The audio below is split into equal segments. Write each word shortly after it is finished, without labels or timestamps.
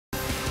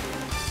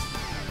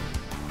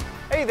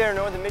Hey there,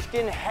 Northern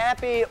Michigan.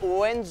 Happy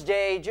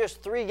Wednesday.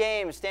 Just 3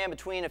 games stand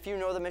between a few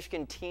Northern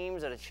Michigan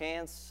teams at a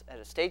chance at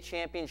a state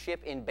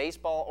championship in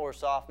baseball or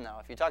softball. Now,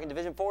 if you're talking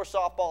Division IV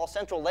softball,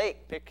 Central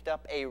Lake picked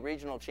up a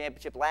regional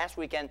championship last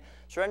weekend,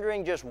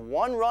 surrendering just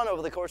 1 run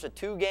over the course of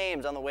 2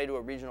 games on the way to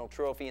a regional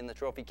trophy in the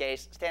trophy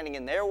case. Standing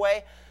in their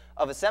way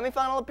of a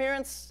semifinal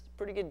appearance,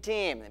 pretty good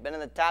team. They've been in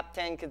the top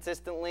 10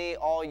 consistently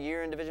all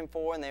year in Division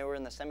IV, and they were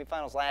in the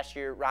semifinals last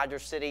year.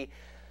 Rogers City.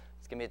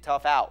 It's going to be a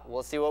tough out.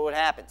 We'll see what would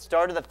happen.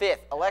 Start of the 5th,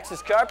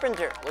 Alexis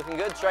Carpenter looking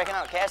good, striking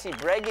out Cassie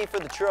Breggy for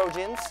the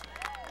Trojans.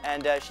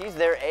 And she's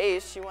their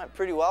ace. She went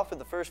pretty well for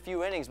the first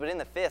few innings, but in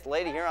the 5th,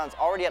 Lady Hurons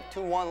already up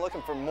 2-1,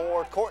 looking for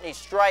more. Courtney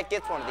Strike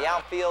gets one to the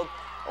outfield,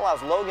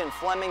 allows Logan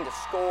Fleming to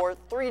score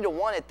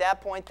 3-1 at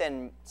that point.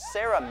 Then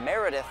Sarah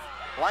Meredith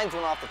lines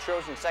one off the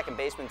Trojan second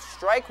baseman.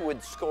 Strike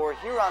would score.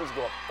 Hurons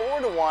go up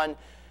 4-1.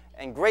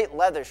 And great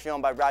leather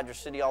shown by Rogers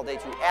City all day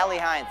to Allie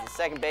Hines, the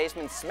second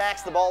baseman,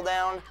 smacks the ball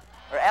down.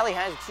 Or Allie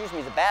Hines, excuse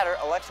me, the batter,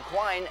 Alexa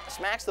Quine,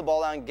 smacks the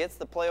ball down, gets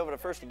the play over to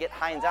first to get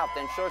Hines out.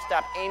 Then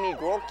shortstop Amy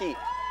Grolke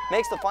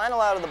makes the final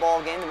out of the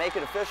ball game to make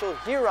it official.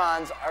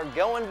 Hurons are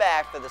going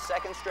back for the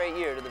 2nd straight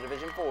year to the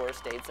Division IV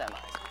state semis.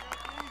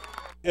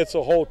 It's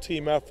a whole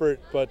team effort,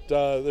 but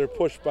they're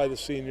pushed by the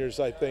seniors,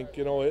 I think.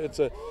 You know,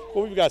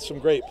 we've got some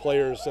great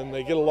players, and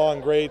they get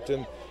along great,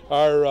 and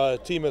our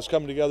team has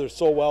come together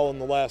so well in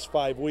the last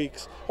 5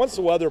 weeks. Once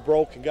the weather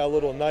broke and got a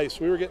little nice,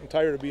 we were getting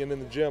tired of being in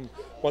the gym.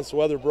 Once the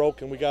weather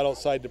broke and we got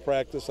outside to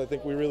practice, I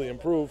think we really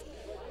improved,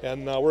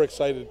 and we're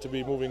excited to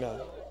be moving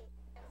on.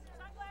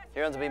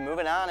 Hurons will be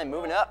moving on and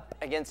moving up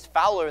against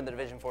Fowler in the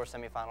Division IV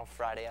semifinal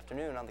Friday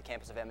afternoon on the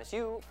campus of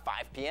MSU,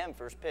 5 p.m.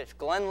 first pitch.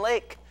 Glen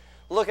Lake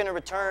looking to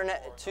return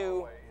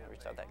to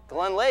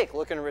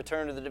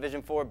the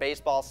Division IV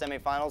baseball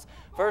semifinals.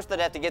 First,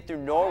 they'd have to get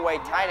through Norway,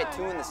 tied at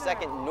 2 in the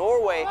 2nd.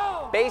 Norway,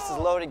 bases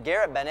loaded.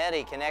 Garrett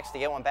Benetti connects to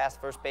get one past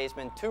the first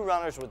baseman. 2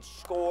 runners would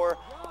score.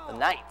 The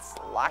Knights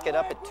lock it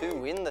up at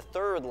 2 in the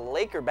 3rd.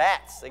 Laker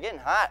bats, again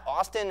hot.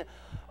 Austin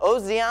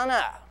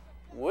Oziana,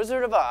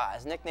 Wizard of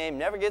Oz, nickname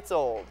never gets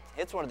old.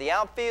 Hits one to the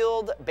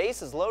outfield.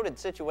 Bases loaded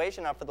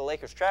situation up for the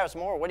Lakers. Travis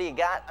Moore, what do you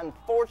got?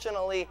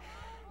 Unfortunately,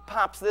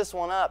 pops this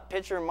one up.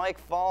 Pitcher Mike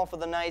Fall for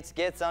the Knights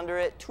gets under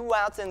it. 2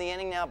 outs in the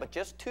inning now, but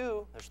just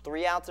 2. There's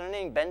 3 outs in an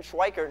inning. Ben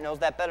Schweikert knows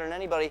that better than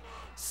anybody.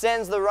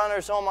 Sends the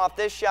runners home off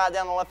this shot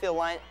down the left field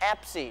line.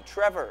 Apsey,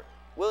 Trevor,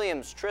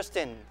 Williams,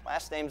 Tristan.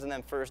 Last names and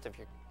then first if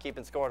you're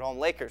keeping score at home.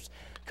 Lakers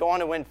go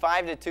on to win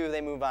 5-2.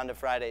 They move on to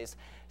Friday's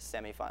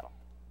semifinal.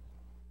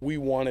 We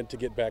wanted to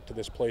get back to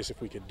this place if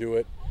we could do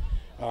it.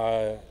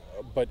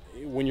 But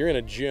when you're in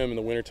a gym in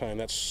the wintertime,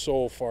 that's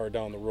so far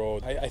down the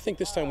road. I think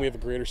this time we have a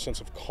greater sense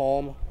of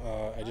calm.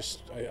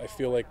 I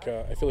feel like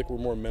we're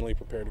more mentally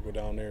prepared to go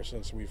down there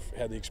since we've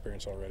had the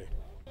experience already.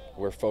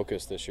 We're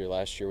focused this year.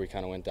 Last year we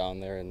kind of went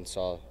down there and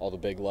saw all the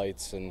big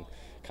lights and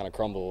kind of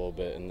crumble a little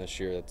bit, and this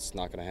year that's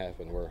not going to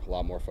happen. We're a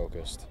lot more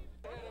focused.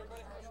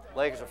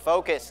 Lakers are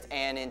focused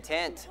and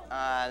intent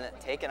on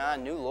taking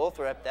on New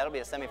Lothrop. That'll be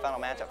a semifinal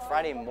matchup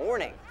Friday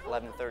morning,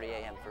 11:30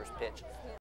 a.m. first pitch.